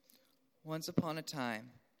Once upon a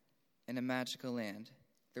time, in a magical land,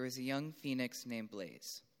 there was a young phoenix named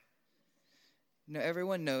Blaze. Now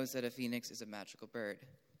everyone knows that a phoenix is a magical bird,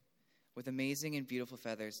 with amazing and beautiful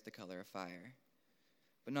feathers the color of fire.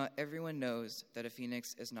 But not everyone knows that a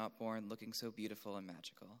phoenix is not born looking so beautiful and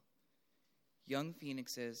magical. Young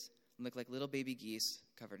phoenixes look like little baby geese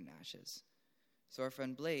covered in ashes. So our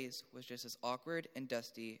friend Blaze was just as awkward and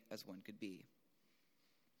dusty as one could be.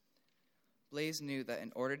 Blaze knew that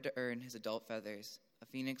in order to earn his adult feathers, a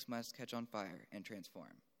phoenix must catch on fire and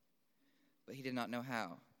transform. But he did not know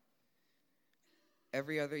how.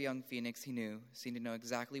 Every other young phoenix he knew seemed to know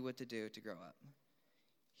exactly what to do to grow up.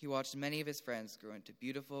 He watched many of his friends grow into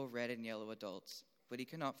beautiful red and yellow adults, but he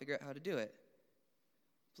could not figure out how to do it.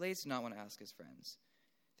 Blaze did not want to ask his friends.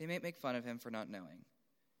 They might make fun of him for not knowing.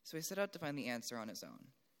 So he set out to find the answer on his own.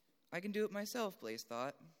 I can do it myself, Blaze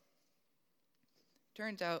thought.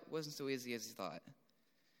 Turned out it wasn't so easy as he thought.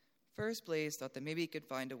 First, Blaze thought that maybe he could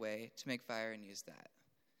find a way to make fire and use that.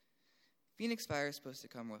 Phoenix fire is supposed to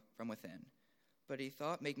come from within, but he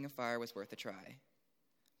thought making a fire was worth a try.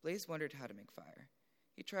 Blaze wondered how to make fire.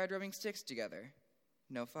 He tried rubbing sticks together.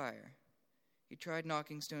 No fire. He tried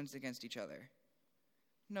knocking stones against each other.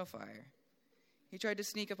 No fire. He tried to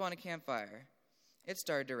sneak up on a campfire. It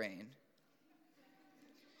started to rain.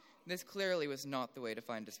 This clearly was not the way to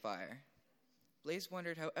find his fire. Blaze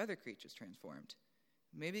wondered how other creatures transformed.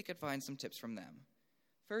 Maybe he could find some tips from them.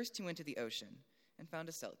 First, he went to the ocean and found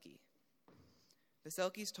a selkie. The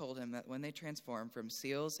selkies told him that when they transform from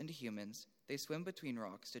seals into humans, they swim between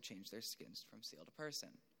rocks to change their skins from seal to person.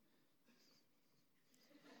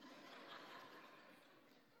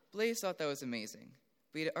 Blaze thought that was amazing,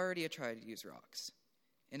 but he had already tried to use rocks.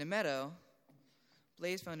 In a meadow,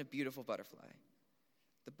 Blaze found a beautiful butterfly.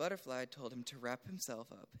 The butterfly told him to wrap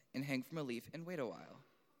himself up and hang from a leaf and wait a while.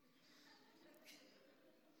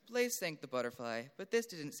 Blaze thanked the butterfly, but this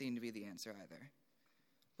didn't seem to be the answer either.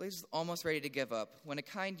 Blaze was almost ready to give up when a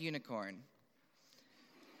kind unicorn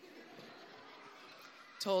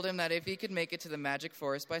told him that if he could make it to the magic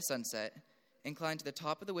forest by sunset and climb to the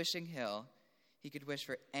top of the wishing hill, he could wish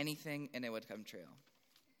for anything and it would come true.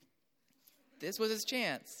 This was his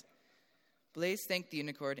chance. Blaze thanked the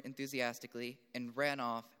unicorn enthusiastically and ran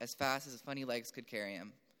off as fast as his funny legs could carry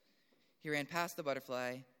him. He ran past the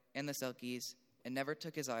butterfly and the selkies and never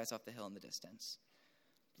took his eyes off the hill in the distance.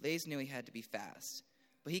 Blaze knew he had to be fast,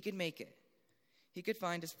 but he could make it. He could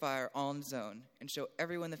find his fire all on his own and show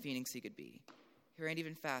everyone the phoenix he could be. He ran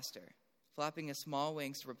even faster, flapping his small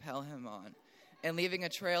wings to propel him on and leaving a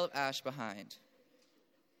trail of ash behind.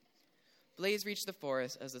 Blaze reached the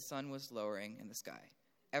forest as the sun was lowering in the sky.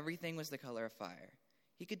 Everything was the color of fire.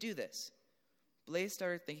 He could do this. Blaze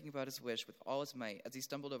started thinking about his wish with all his might as he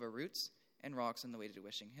stumbled over roots and rocks on the way to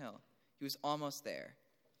Wishing Hill. He was almost there.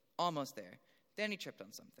 Almost there. Then he tripped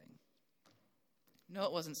on something. No,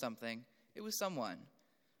 it wasn't something. It was someone.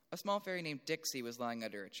 A small fairy named Dixie was lying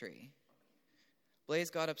under a tree. Blaze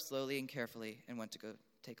got up slowly and carefully and went to go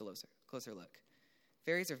take a closer look.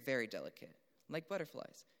 Fairies are very delicate, like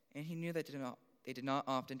butterflies, and he knew that they did not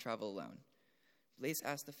often travel alone. Blaze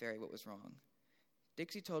asked the fairy what was wrong.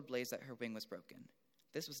 Dixie told Blaze that her wing was broken.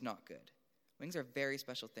 This was not good. Wings are very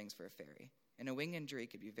special things for a fairy, and a wing injury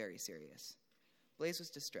could be very serious. Blaze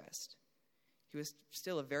was distressed. He was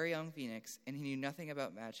still a very young phoenix, and he knew nothing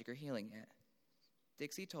about magic or healing yet.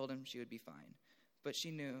 Dixie told him she would be fine, but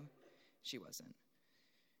she knew she wasn't.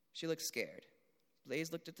 She looked scared.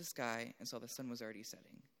 Blaze looked at the sky and saw the sun was already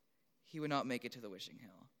setting. He would not make it to the Wishing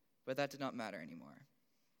Hill, but that did not matter anymore.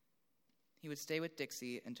 He would stay with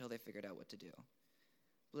Dixie until they figured out what to do.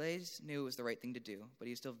 Blaze knew it was the right thing to do, but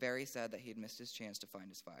he was still very sad that he had missed his chance to find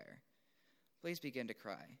his fire. Blaze began to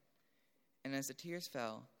cry, and as the tears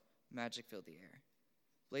fell, magic filled the air.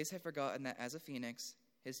 Blaze had forgotten that as a phoenix,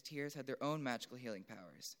 his tears had their own magical healing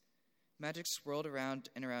powers. Magic swirled around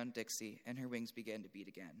and around Dixie, and her wings began to beat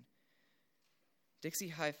again. Dixie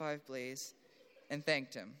high-fived Blaze and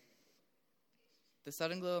thanked him. The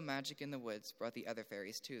sudden glow of magic in the woods brought the other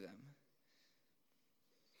fairies to them.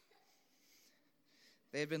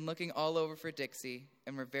 They had been looking all over for Dixie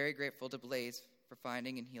and were very grateful to Blaze for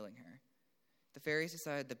finding and healing her. The fairies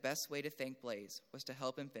decided the best way to thank Blaze was to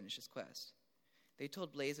help him finish his quest. They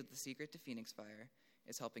told Blaze that the secret to Phoenix Fire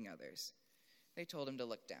is helping others. They told him to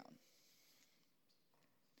look down.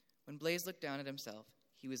 When Blaze looked down at himself,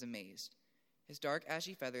 he was amazed. His dark,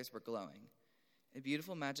 ashy feathers were glowing. A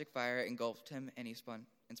beautiful magic fire engulfed him and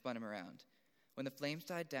spun him around. When the flames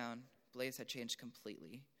died down, Blaze had changed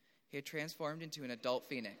completely. He had transformed into an adult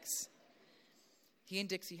phoenix. He and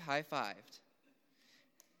Dixie high-fived.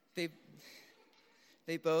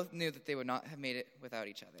 They both knew that they would not have made it without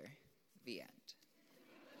each other. The end.